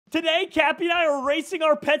Today, Cappy and I are racing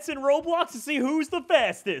our pets in Roblox to see who's the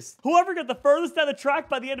fastest. Whoever got the furthest down the track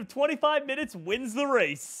by the end of 25 minutes wins the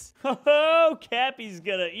race. Oh, Cappy's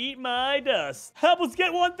gonna eat my dust. Help us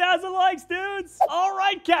get 1,000 likes, dudes. All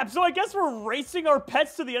right, Cap, so I guess we're racing our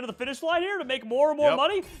pets to the end of the finish line here to make more and more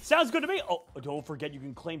money. Sounds good to me. Oh, don't forget you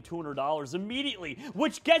can claim $200 immediately,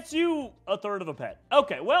 which gets you a third of a pet.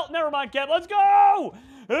 Okay, well, never mind, Cap. Let's go.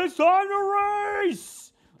 It's time to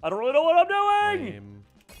race. I don't really know what I'm doing.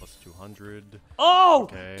 Plus 200. Oh,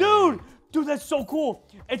 okay. Dude, that's so cool.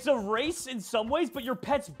 It's a race in some ways, but your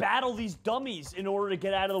pets battle these dummies in order to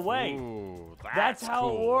get out of the way. Ooh, that's how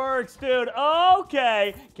cool. it works, dude.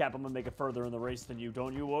 Okay. Cap, I'm gonna make it further in the race than you.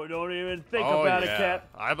 Don't even think about it, Cap.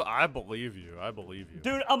 I believe you. I believe you.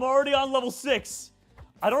 Dude, I'm already on level 6.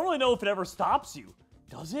 I don't really know if it ever stops you.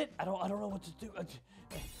 Does it? I don't know what to do.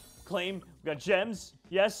 Claim. We got gems.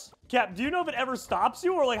 Yes. Cap, do you know if it ever stops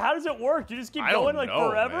you? Or, like, how does it work? Do you just keep going, like,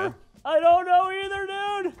 forever? Man. I don't know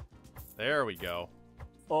either, dude. There we go.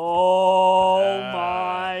 Oh,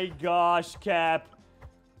 my gosh, Cap.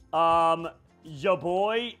 Your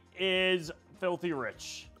boy is filthy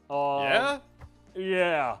rich. Yeah?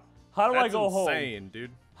 Yeah. How do I go home? That's insane,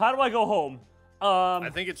 dude. How do I go home? I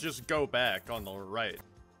think it's just go back on the right.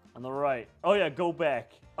 On the right. Oh, yeah, go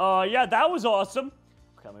back. Yeah, that was awesome.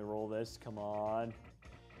 Let me roll this. Come on.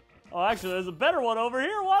 Oh, actually, there's a better one over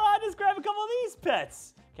here. Why don't I just grab a couple of these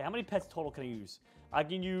pets? Okay, how many pets total can I use? I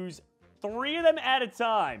can use 3 of them at a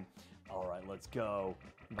time. All right, let's go.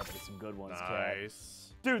 I'm about to get some good ones,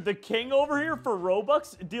 Nice. Cat. Dude, the king over here for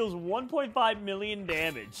Robux deals 1.5 million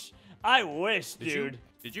damage. I wish, dude.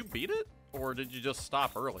 Did you beat it? Or did you just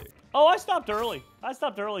stop early? Oh, I stopped early. I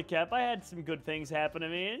stopped early, Cap. I had some good things happen to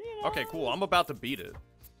me. And, you know, Okay, cool. I'm about to beat it.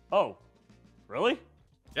 Oh, really?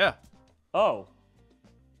 Yeah. Oh.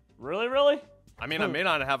 Really? I mean, I may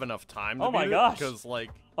not have enough time to oh my beat gosh. it because, like...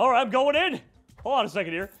 All right, I'm going in. Hold on a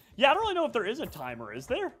second here. Yeah, I don't really know if there is a timer, is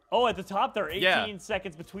there? Oh, at the top, there are 18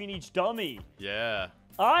 seconds between each dummy. Yeah.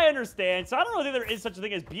 I understand. So I don't really think there is such a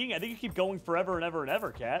thing as beating. I think you keep going forever and ever and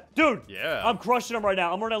ever, Cat. Dude. Yeah. I'm crushing them right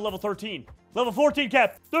now. I'm already at level 13. Level 14,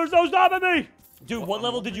 Cap. There's no stopping me. Dude, what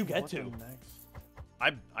level did you get to?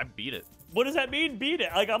 I beat it. What does that mean, beat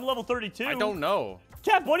it? Like, I'm level 32. I don't know.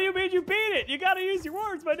 Cap, what do you mean you beat it? You gotta use your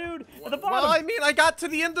words, my dude. At the bottom. Well, I mean, I got to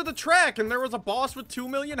the end of the track, and there was a boss with 2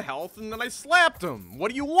 million health, and then I slapped him. What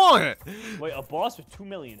do you want? Wait, a boss with 2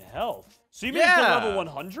 million health? So you made it to level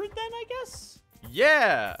 100 then, I guess?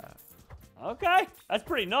 Yeah. Okay. That's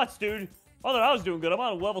pretty nuts, dude. I thought I was doing good. I'm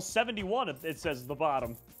on level 71, it says at the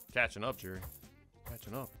bottom. Catching up, Jerry.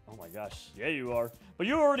 Catching up. Oh my gosh. Yeah, you are. But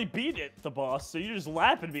you already beat it, the boss, so you're just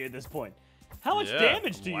lapping me at this point. How much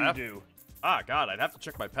damage do you do? Ah, God, I'd have to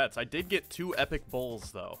check my pets. I did get 2 epic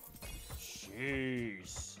bulls, though.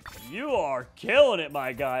 Jeez. You are killing it,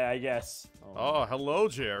 my guy, I guess. Oh, hello,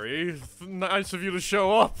 Jerry. Nice of you to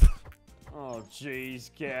show up. Oh, jeez,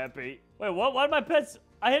 Cappy. Wait, what? Why did my pets...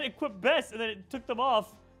 I hit equip best, and then it took them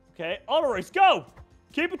off. Okay, auto race, go!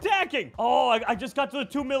 Keep attacking! Oh, I just got to the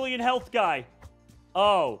 2 million health guy.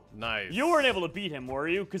 Oh. Nice. You weren't able to beat him, were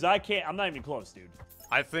you? Because I can't... I'm not even close, dude.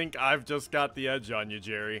 I think I've just got the edge on you,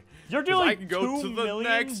 Jerry. You're doing I can go to the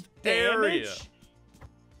next area.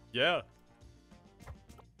 Yeah.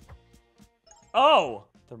 Oh.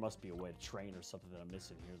 There must be a way to train or something that I'm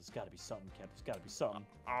missing here. There's got to be something, Cap. There's got to be something.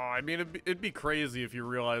 Oh, I mean, it'd be crazy if you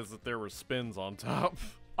realized that there were spins on top.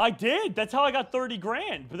 I did. That's how I got 30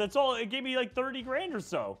 grand. But that's all. It gave me like 30 grand or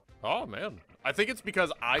so. Oh, man. I think it's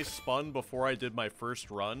because I spun before I did my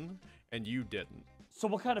first run, and you didn't. So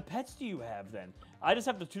what kind of pets do you have then? I just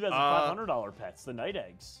have the $2,500 pets, the night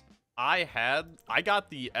eggs. I got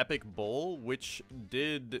the epic bull, which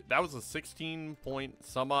that was a 16 point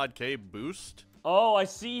some odd K boost. Oh, I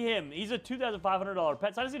see him. He's a $2,500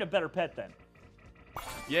 pet. So I just need a better pet then.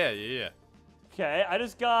 Yeah. Okay, I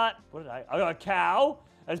just got, what did I got a cow.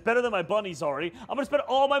 That's better than my bunnies already. I'm gonna spend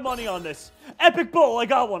all my money on this. Epic bull, I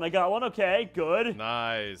got one. Okay, good.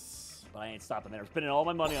 Nice. But I ain't stopping there. I'm spending all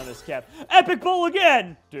my money on this, Cap. Epic bull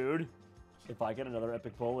again! Dude, if I get another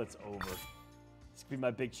epic bull, it's over. This could be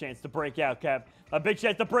my big chance to break out, Cap. My big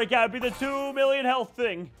chance to break out would be the 2 million health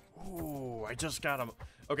thing. Ooh, I just got him.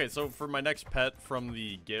 Okay, so for my next pet from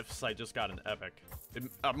the gifts, I just got an epic.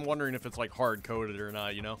 I'm wondering if it's like hard-coded or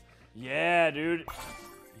not, you know? Yeah, dude.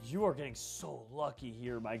 You are getting so lucky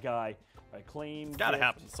here, my guy. All right, claim. It's gotta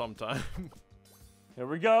happen sometime. Here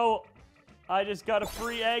we go. I just got a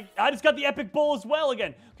free egg. I just got the epic bull as well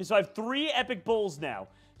again. Okay, so I have 3 epic bulls now.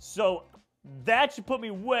 So that should put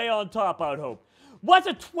me way on top, I would hope. What's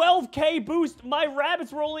a 12K boost? My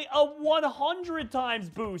rabbits were only a 100 times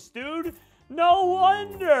boost, dude. No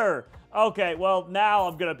wonder. Okay, well, now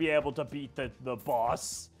I'm gonna be able to beat the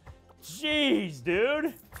boss. Jeez,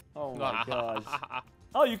 dude. Oh my gosh.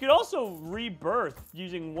 Oh, you could also rebirth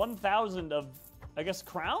using 1,000 of, I guess,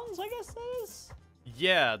 crowns, I guess that is?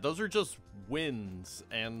 Yeah, those are just wins,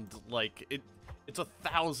 and, like, it's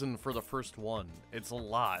 1,000 for the first one. It's a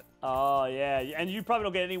lot. Oh, yeah, and you probably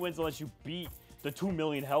don't get any wins unless you beat the 2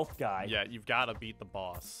 million health guy. Yeah, you've got to beat the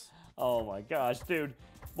boss. Oh my gosh, dude.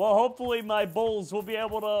 Well, hopefully my bulls will be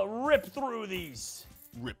able to rip through these.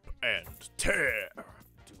 Rip and tear.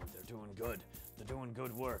 Dude, they're doing good. They're doing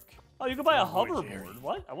good work. Oh, you can buy a hoverboard.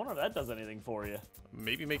 What? I wonder if that does anything for you.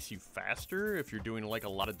 Maybe makes you faster if you're doing, like, a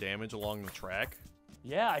lot of damage along the track.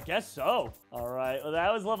 Yeah, I guess so. All right, well,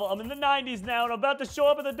 that was level. I'm in the 90s now, and I'm about to show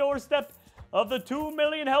up at the doorstep of the 2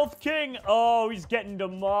 million health king. Oh, he's getting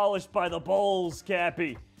demolished by the bulls,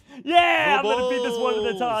 Cappy. Yeah, I'm gonna beat this one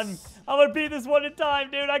at a time. I'm gonna beat this one at a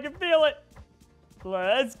time, dude. I can feel it.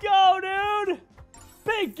 Let's go, dude.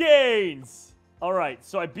 Big gains. All right,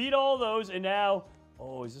 so I beat all those, and now,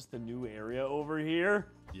 oh, is this the new area over here?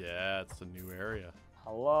 Yeah, it's a new area.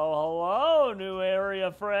 Hello, new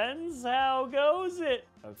area friends. How goes it?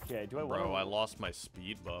 Okay, do I want Bro, I lost my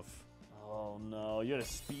speed buff. Oh no, you had a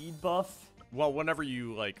speed buff? Well, whenever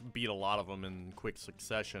you, like, beat a lot of them in quick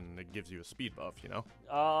succession, it gives you a speed buff, you know?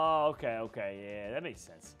 Oh, okay, yeah, that makes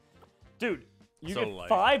sense. Dude, you So, get like,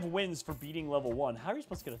 5 wins for beating level 1. How are you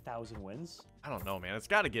supposed to get 1,000 wins? I don't know, man. It's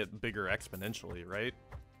got to get bigger exponentially, right?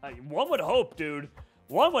 One would hope, dude.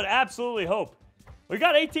 One would absolutely hope. We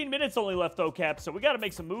got 18 minutes only left, though, Cap, so we got to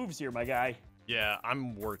make some moves here, my guy. Yeah,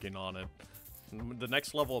 I'm working on it. The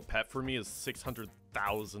next level of pet for me is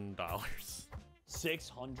 $600,000.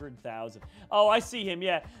 600,000. Oh, I see him,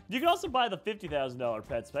 yeah. You can also buy the $50,000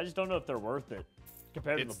 pets, but I just don't know if they're worth it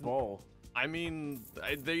compared to the bull. I mean,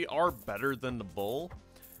 they are better than the bull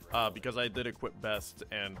because I did equip best,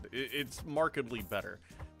 and it's markedly better.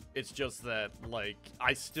 It's just that, like,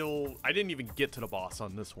 I didn't even get to the boss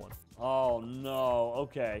on this one. Oh, no.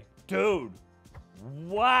 Okay. Dude.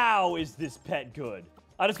 Wow, is this pet good.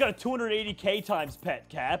 I just got a 280k times pet,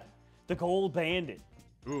 Cap. The Gold Bandit.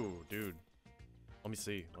 Ooh, dude. Let me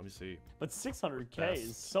see. But 600k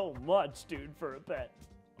is so much, dude, for a pet.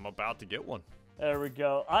 I'm about to get one. There we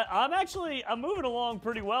go. I'm moving along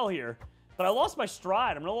pretty well here. But I lost my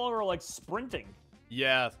stride. I'm no longer, like, sprinting.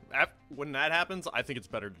 Yeah, when that happens, I think it's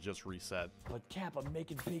better to just reset. But, Cap, I'm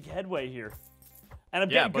making big headway here. And I'm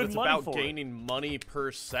getting good money for it. Yeah, but it's about gaining money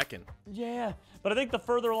per second. Yeah, but I think the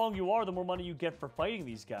further along you are, the more money you get for fighting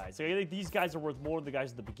these guys. I think these guys are worth more than the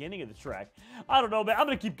guys at the beginning of the track. I don't know, man. I'm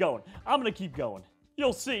going to keep going.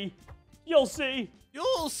 You'll see. You'll see.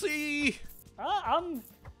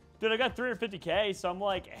 Dude, I got 350k, so I'm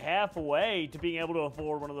like halfway to being able to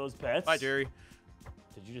afford one of those pets. Bye, Jerry.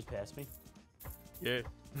 Did you just pass me? Yeah.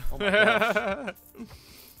 Oh my gosh.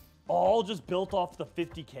 All just built off the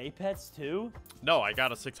 50k pets too? No, I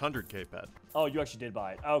got a 600k pet. Oh, you actually did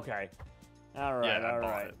buy it. Okay. All right, yeah, all I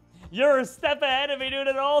bought right. it. You're a step ahead of me, dude,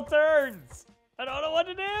 at all turns. I don't know what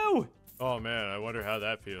to do. Oh man, I wonder how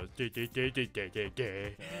that feels.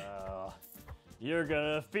 You're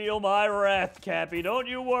gonna feel my wrath, Cappy. Don't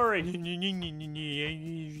you worry.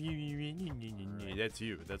 That's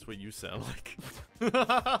you. That's what you sound like.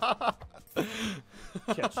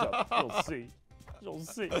 Catch up. You'll see. You'll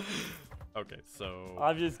see. Okay, so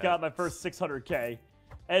I've just got my first 600k.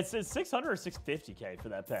 And it's 600 or 650k for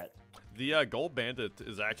that pet. The Gold Bandit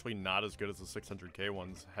is actually not as good as the 600k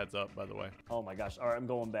ones. Heads up, by the way. Oh my gosh. All right, I'm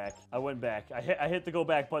going back. I went back. I hit the go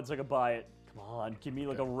back button so I could buy it. Come on, give me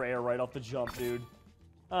like a rare right off the jump, dude.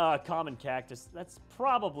 Common cactus. That's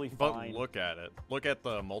probably fine. But look at it. Look at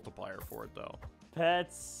the multiplier for it, though.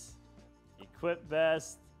 Pets. Equip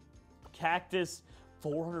best. Cactus.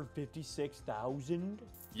 456,000.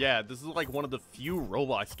 Yeah, this is like one of the few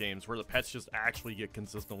Roblox games where the pets just actually get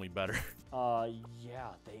consistently better. Yeah,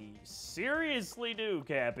 they seriously do,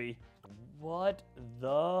 Cappy. What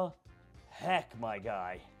the heck, my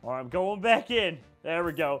guy? All right, I'm going back in. There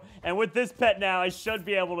we go. And with this pet now, I should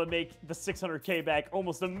be able to make the 600k back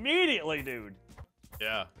almost immediately, dude.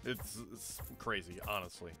 Yeah, it's crazy,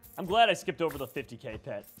 honestly. I'm glad I skipped over the 50k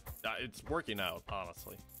pet. It's working out,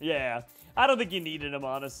 honestly. Yeah, I don't think you needed him,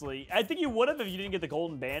 honestly. I think you would have if you didn't get the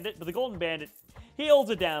Golden Bandit, but the Golden Bandit, he holds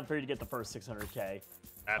it down for you to get the first 600k.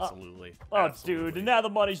 Absolutely. Absolutely. Dude, and now the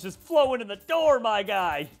money's just flowing in the door, my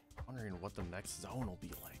guy. Wondering what the next zone will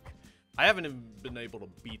be like. I haven't even been able to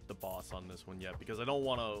beat the boss on this one yet because I don't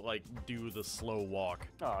want to, like, do the slow walk.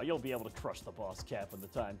 Oh, you'll be able to crush the boss, Cap, when the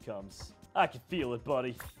time comes. I can feel it,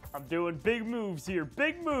 buddy. I'm doing big moves here.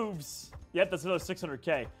 Big moves. Yep, that's another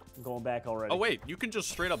 600k. I'm going back already. Oh, wait. You can just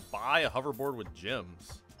straight up buy a hoverboard with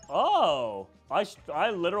gems. Oh.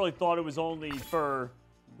 I literally thought it was only for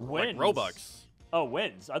wins. Like Robux. Oh,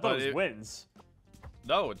 wins. I thought it was wins.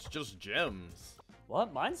 No, it's just gems.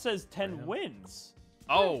 What? Mine says 10 wins.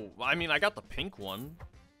 Oh, I mean, I got the pink one.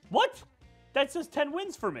 What? That says 10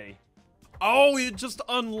 wins for me. Oh, it just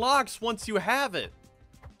unlocks once you have it.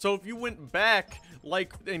 So if you went back,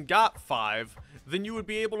 like, and got 5, then you would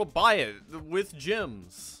be able to buy it with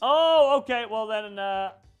gems. Oh, okay. Well, then,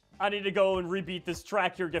 I need to go and rebeat this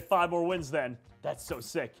track here, get 5 more wins then. That's so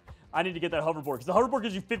sick. I need to get that hoverboard, because the hoverboard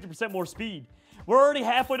gives you 50% more speed. We're already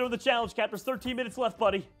halfway to the challenge, Cap. There's 13 minutes left,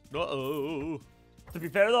 buddy. Uh-oh. To be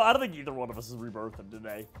fair, though, I don't think either one of us is rebirthing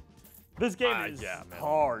today. This game is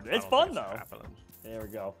hard. It's fun, though. There we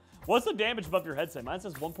go. What's the damage above your head say? Mine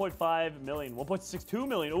says 1.5 million, 1.62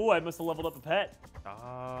 million. Ooh, I must have leveled up a pet.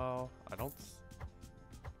 I don't...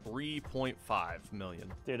 3.5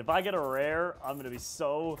 million. Dude, if I get a rare, I'm going to be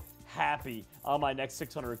so happy on my next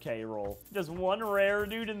 600k roll. Just one rare,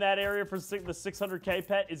 dude, in that area for the 600k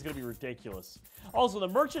pet is going to be ridiculous. Also, the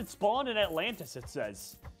merchant spawned in Atlantis, it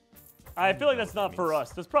says. I feel like that's not for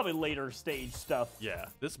us. That's probably later stage stuff. Yeah,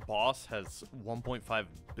 this boss has 1.5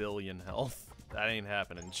 billion health. That ain't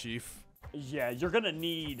happening, Chief. Yeah, you're gonna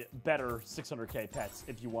need better 600k pets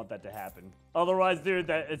if you want that to happen. Otherwise, dude,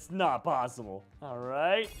 it's not possible. All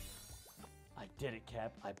right. I did it,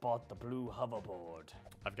 Cap. I bought the blue hoverboard.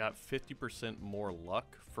 I've got 50% more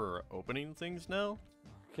luck for opening things now.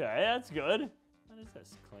 Okay, that's good. What is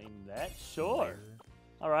this? Claim that? Sure.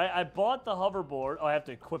 All right, I bought the hoverboard. Oh, I have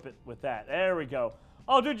to equip it with that. There we go.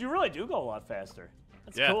 Oh, dude, you really do go a lot faster.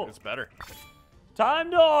 That's cool. Yeah, it's better.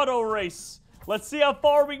 Time to auto race. Let's see how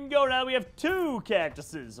far we can go. Now we have 2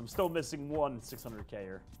 cactuses. I'm still missing 1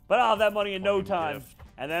 600K-er. But I'll have that money in no time. Gift.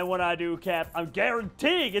 And then when I do, Cap, I'm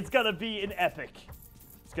guaranteeing it's going to be an epic.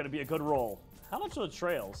 It's going to be a good roll. How much are the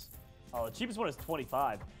trails? Oh, the cheapest one is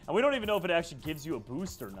 25. And we don't even know if it actually gives you a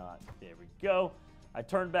boost or not. There we go. I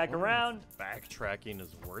turned back around. Backtracking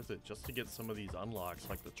is worth it just to get some of these unlocks,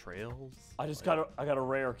 like the trails. I got a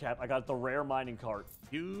rare, Cap. I got the rare mining cart.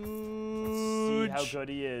 Huge. Let's see how good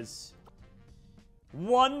he is.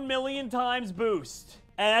 1 million times boost.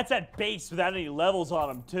 And that's at base without any levels on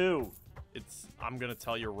him, too. I'm going to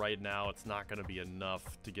tell you right now, it's not going to be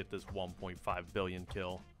enough to get this 1.5 billion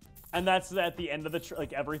kill. And that's at the end of the,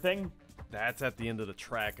 like, everything? That's at the end of the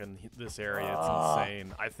track in this area. It's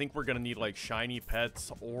insane. I think we're going to need, like, shiny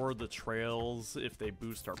pets or the trails if they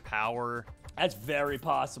boost our power. That's very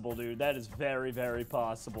possible, dude. That is very, very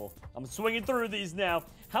possible. I'm swinging through these now.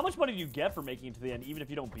 How much money do you get for making it to the end, even if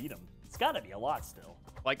you don't beat them? It's got to be a lot still.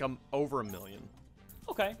 Like, I'm over 1 million.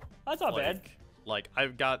 Okay. That's not bad. Like,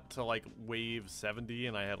 I've got to, like, wave 70,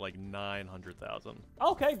 and I had, like, 900,000.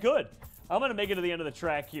 Okay, good. I'm going to make it to the end of the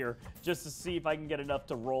track here just to see if I can get enough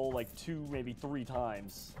to roll, like, 2, maybe 3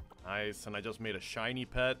 times. Nice, and I just made a shiny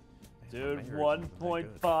pet. Dude,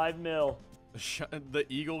 1.5 mil. The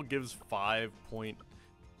eagle gives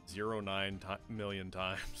 5.09 million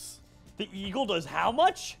times. The eagle does how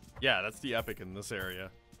much? Yeah, that's the epic in this area.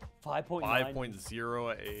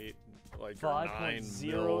 5.08, like, 9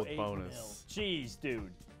 mil bonus. Jeez,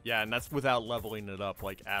 dude. Yeah, and that's without leveling it up,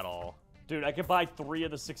 like, at all. Dude, I could buy 3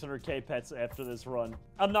 of the 600k pets after this run.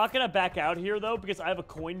 I'm not going to back out here, though, because I have a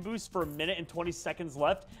coin boost for 1 minute and 20 seconds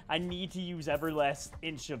left. I need to use every last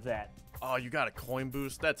inch of that. Oh, you got a coin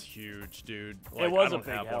boost? That's huge, dude. Like, it was I don't a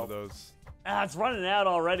big have help. one of those. It's running out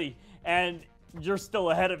already, and you're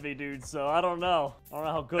still ahead of me, dude, so I don't know. I don't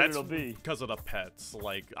know how good it'll be. Because of the pets.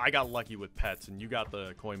 Like, I got lucky with pets, and you got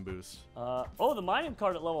the coin boost. Oh, the mining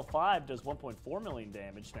cart at level 5 does 1.4 million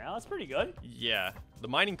damage now. That's pretty good. Yeah, the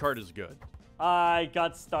mining cart is good. I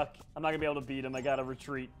got stuck. I'm not going to be able to beat him. I got to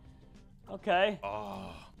retreat. Okay.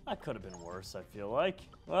 Oh. That could have been worse, I feel like.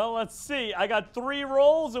 Well, let's see. I got 3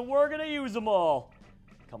 rolls, and we're going to use them all.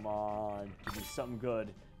 Come on. Give me something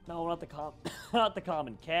good. No, not the not the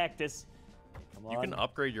common cactus. Okay, come on. You can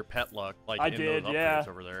upgrade your pet luck, like, I in did, those yeah. upgrades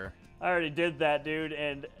over there. I already did that, dude,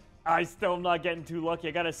 and I still am not getting too lucky.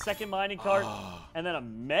 I got a second mining cart, and then a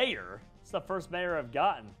mayor. It's the first mayor I've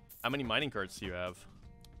gotten. How many mining carts do you have?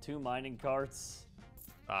 2 mining carts.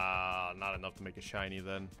 Not enough to make a shiny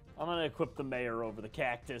then. I'm gonna equip the mayor over the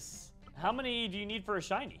cactus. How many do you need for a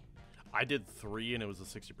shiny? I did 3 and it was a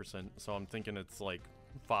 60%, so I'm thinking it's like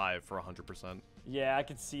 5 for 100%. Yeah, I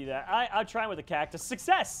can see that. I'll try with the cactus.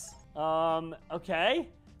 Success! Okay.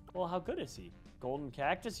 Well, how good is he? Golden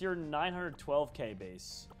cactus, you're 912k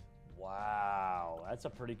base. Wow, that's a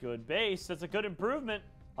pretty good base. That's a good improvement.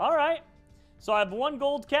 All right. So I have 1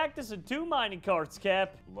 gold cactus and 2 mining carts,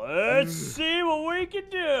 Cap. Let's see what we can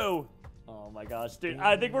do. Oh my gosh, dude.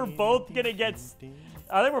 I think we're both gonna get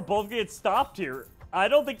stopped here. I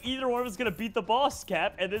don't think either one of us is gonna beat the boss,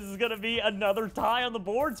 Cap, and this is gonna be another tie on the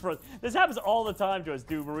boards for us. This happens all the time to us,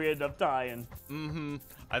 dude, where we end up tying.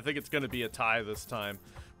 I think it's gonna be a tie this time.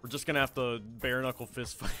 We're just gonna have to bare knuckle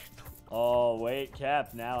fist fight. Oh, wait,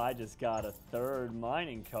 Cap, now I just got a third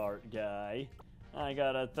mining cart, guy. I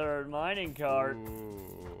got a third mining cart.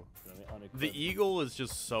 Ooh. The eagle is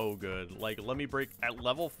just so good. Like, let me break at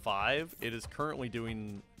level 5. It is currently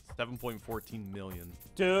doing 7.14 million.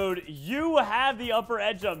 Dude, you have the upper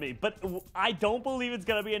edge on me, but I don't believe it's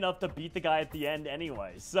gonna be enough to beat the guy at the end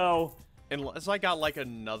anyway. So, unless I got like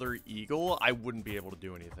another eagle, I wouldn't be able to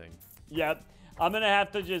do anything. Yep, I'm gonna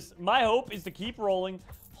have to just. My hope is to keep rolling,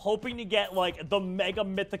 hoping to get like the mega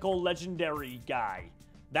mythical legendary guy.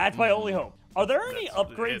 That's my only hope. Are there any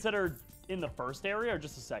upgrades that are in the first area or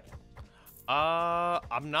just the second?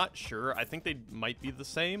 I'm not sure. I think they might be the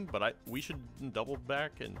same, but we should double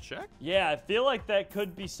back and check. Yeah, I feel like that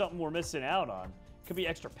could be something we're missing out on. Could be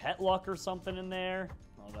extra pet luck or something in there.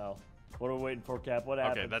 Oh no. What are we waiting for, Cap? What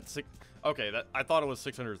happened? Okay, that's I thought it was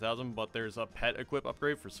 600,000, but there's a pet equip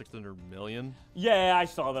upgrade for 600 million. Yeah, I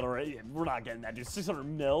saw that already. We're not getting that, dude. 600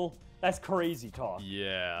 mil? That's crazy talk.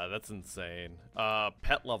 Yeah, that's insane.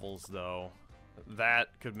 Pet levels though,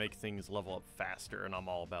 that could make things level up faster, and I'm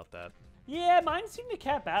all about that. Yeah, mine seem to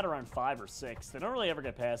cap out around 5 or 6. They don't really ever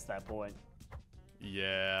get past that point.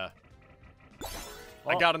 Yeah. Oh.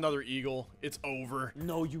 I got another eagle. It's over.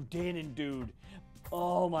 No, you didn't, dude.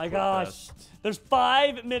 Oh my gosh. There's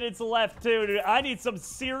 5 minutes left, too, dude. I need some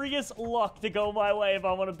serious luck to go my way if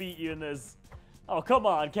I want to beat you in this. Oh, come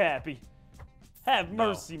on, Cappy. Have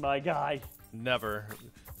mercy, my guy. Never.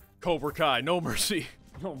 Cobra Kai, no mercy.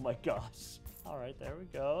 Oh my gosh. All right, there we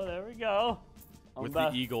go. There we go. With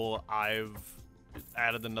the eagle, I've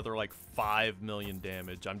added another like 5 million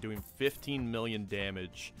damage. I'm doing 15 million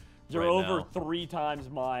damage. You're over 3 times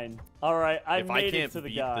mine. All right, I made it to the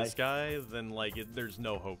guy. If I can't beat this guy, then like there's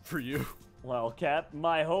no hope for you. Well, Cap,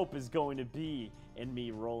 my hope is going to be in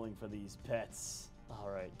me rolling for these pets. All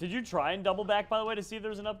right. Did you try and double back, by the way, to see if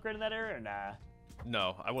there's an upgrade in that area or nah?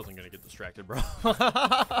 No, I wasn't gonna get distracted, bro.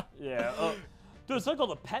 Yeah. Dude, it's something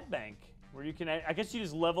called a pet bank, where you can, I guess you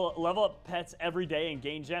just level up pets every day and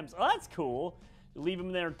gain gems. Oh, that's cool. Leave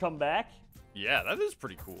them there and come back. Yeah, that is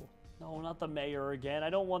pretty cool. No, not the mayor again. I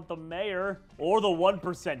don't want the mayor. Or the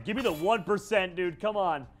 1%. Give me the 1%, dude. Come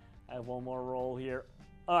on. I have one more roll here.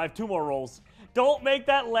 I have 2 more rolls. Don't make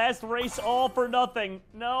that last race all for nothing.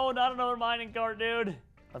 No, not another mining cart, dude.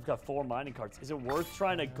 I've got 4 mining carts. Is it worth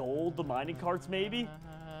trying to gold the mining carts, maybe?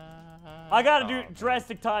 I gotta do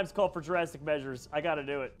drastic times call for drastic measures. I gotta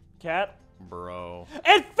do it. Cap? Bro.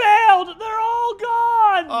 It failed! They're all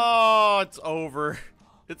gone! Oh, it's over.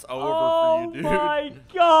 It's over for you, dude. Oh my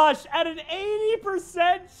gosh! At an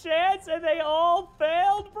 80% chance and they all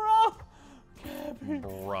failed, bro!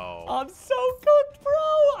 Bro. I'm so cooked, bro!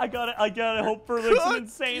 I gotta hope for like some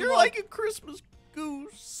insane You're luck. like a Christmas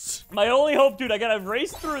goose. My only hope, dude, I gotta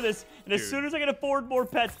race through this, and as soon as I can afford more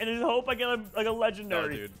pets, and I hope I get a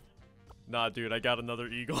legendary. No, dude. Nah, dude, I got another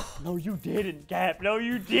eagle. No, you didn't, Cap. No,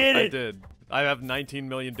 you didn't. I did. I have 19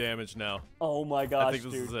 million damage now. Oh my gosh, I think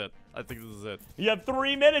this is it. I think this is it. You have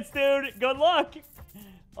 3 minutes, dude. Good luck.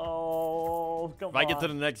 Oh, come on. If I get to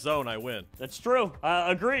the next zone, I win. That's true.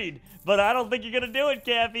 Agreed. But I don't think you're gonna do it,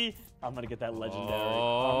 Cappy. I'm gonna get that legendary.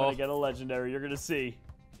 I'm gonna get a legendary. You're gonna see.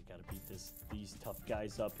 You gotta beat these tough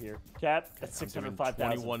guys up here. Cap, that's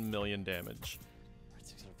 605,000. 21 million damage.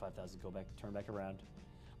 605,000. Go back. Turn back around.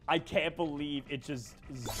 I can't believe it just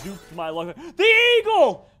zooped my luck. The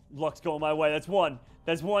eagle! Luck's going my way. That's 1.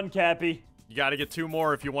 That's 1, Cappy. You gotta get 2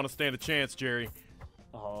 more if you want to stand a chance, Jerry.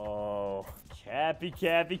 Oh, Cappy.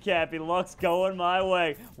 Luck's going my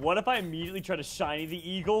way. What if I immediately try to shiny the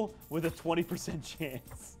eagle with a 20%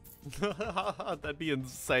 chance? That'd be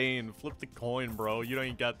insane. Flip the coin, bro. You don't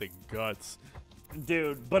even got the guts.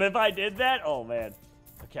 Dude, but if I did that, oh man.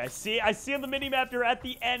 Okay, I see on the mini-map here at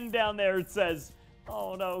the end down there it says,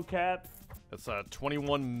 oh no, Cap. That's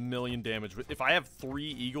 21 million damage. If I have 3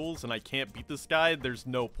 eagles and I can't beat this guy, there's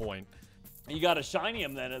no point. You gotta shiny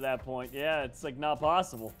him then at that point. Yeah, it's like not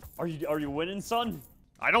possible. Are you winning, son?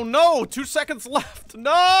 I don't know. 2 seconds left.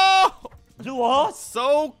 No! You lost?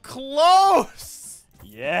 So close!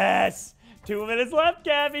 Yes! 2 minutes left,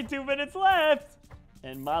 Cappy. 2 minutes left.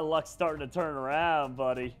 And my luck's starting to turn around,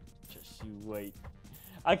 buddy. Just you wait.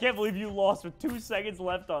 I can't believe you lost with 2 seconds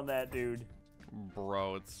left on that, dude.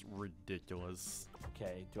 Bro, it's ridiculous.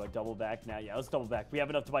 Okay, do I double back now? Yeah, let's double back. We have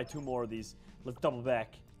enough to buy 2 more of these. Let's double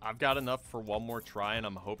back. I've got enough for 1 more try, and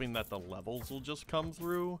I'm hoping that the levels will just come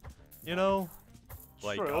through, you know?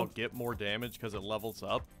 Like, True. I'll get more damage because it levels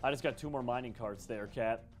up. I just got 2 more mining carts there,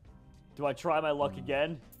 Cap. Do I try my luck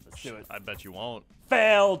again? Let's do it. I bet you won't.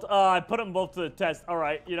 Failed. I put them both to the test. All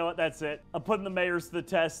right, you know what? That's it. I'm putting the mayors to the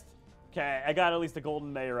test. Okay, I got at least a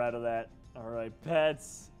golden mayor out of that. All right,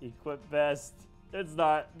 pets, equip vest. It's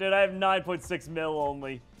not. Dude, I have 9.6 mil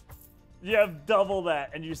only. You have double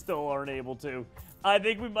that, and you still aren't able to. I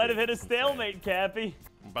think we might have hit a stalemate, Cappy.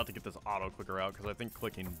 I'm about to get this auto clicker out because I think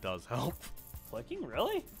clicking does help. Clicking?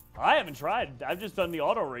 Really? I haven't tried. I've just done the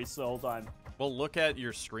auto race the whole time. Well, look at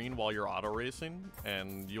your screen while you're auto racing,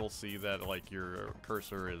 and you'll see that like your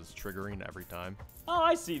cursor is triggering every time. Oh,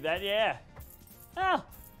 I see that, yeah. Ah,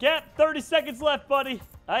 Cap, 30 seconds left, buddy.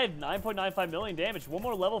 I have 9.95 million damage. 1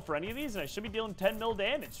 more level for any of these, and I should be dealing 10 mil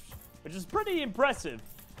damage, which is pretty impressive.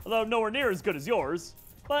 Although nowhere near as good as yours.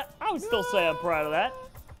 But I would still say I'm proud of that.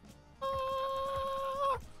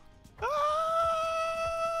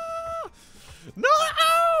 No!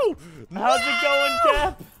 How's it going,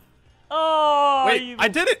 Cap? Oh, wait, I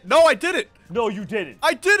did it! No, I did it! No, you didn't.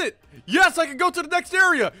 I did it! Yes, I can go to the next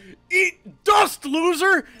area! Eat dust,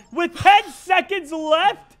 loser! With 10 seconds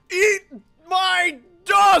left? Eat my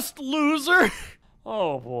dust, loser!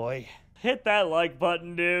 Oh, boy. Hit that like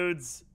button, dudes.